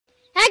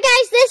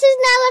guys, this is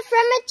Nala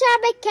from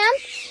Machabe Camp,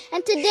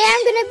 and today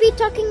I'm going to be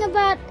talking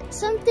about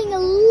something a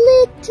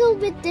little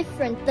bit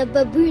different, the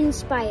baboon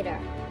spider.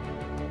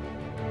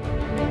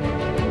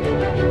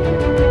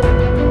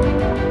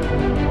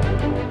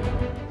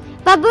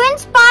 Baboon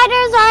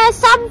spiders are a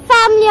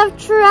subfamily of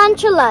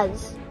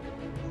tarantulas.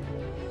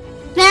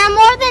 There are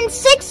more than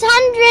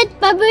 600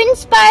 baboon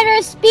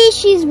spider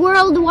species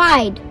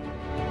worldwide.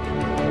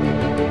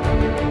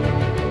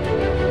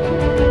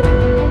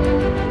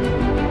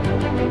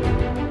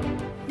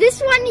 This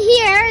one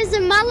here is a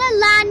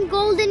Malalane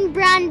golden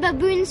brown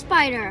baboon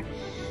spider.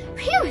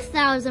 Phew,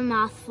 that was a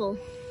mouthful.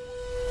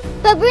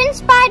 Baboon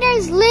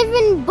spiders live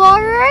in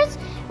burrows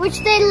which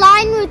they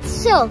line with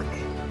silk.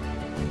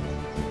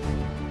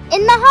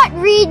 In the hot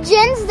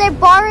regions, their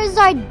burrows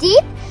are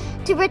deep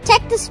to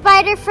protect the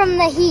spider from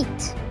the heat.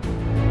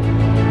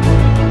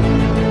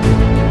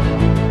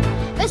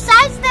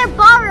 Besides their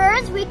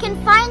burrows, we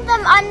can find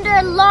them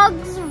under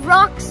logs,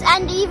 rocks,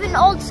 and even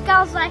old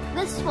skulls like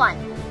this one.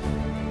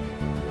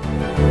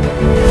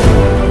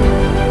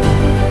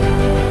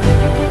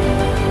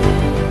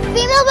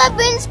 Female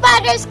baboon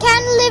spiders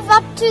can live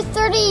up to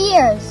 30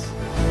 years.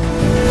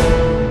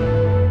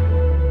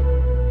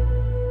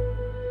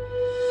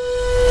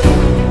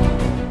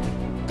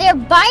 Their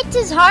bite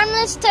is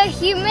harmless to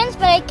humans,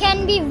 but it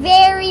can be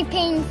very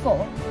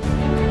painful.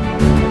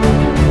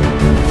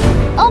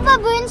 All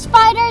baboon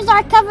spiders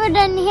are covered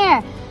in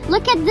hair.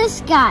 Look at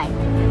this guy.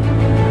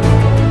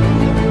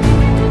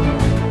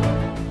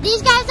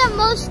 These guys are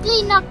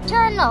mostly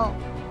nocturnal.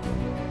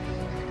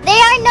 They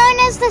are known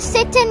as the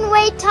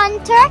sit-and-wait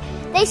hunter.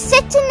 They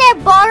sit in their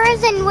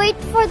burrows and wait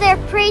for their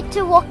prey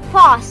to walk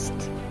past.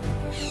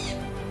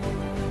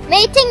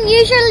 Mating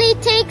usually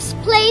takes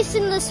place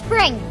in the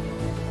spring.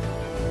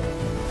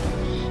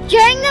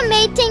 During the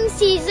mating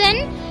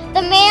season,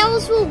 the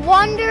males will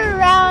wander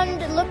around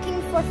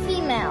looking for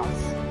females.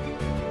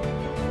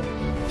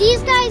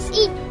 These guys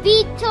eat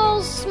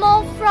beetles,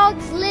 small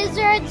frogs,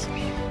 lizards,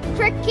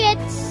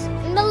 crickets,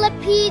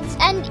 millipedes,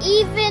 and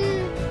even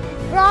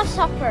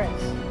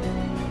grasshoppers.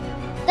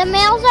 The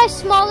males are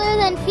smaller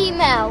than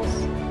females.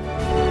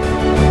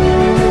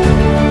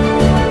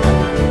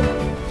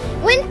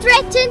 When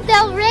threatened,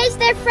 they'll raise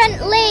their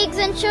front legs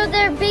and show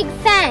their big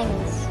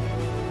fangs.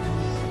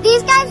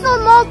 These guys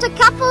will molt a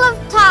couple of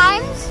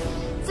times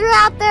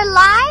throughout their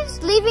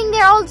lives, leaving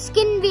their old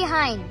skin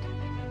behind.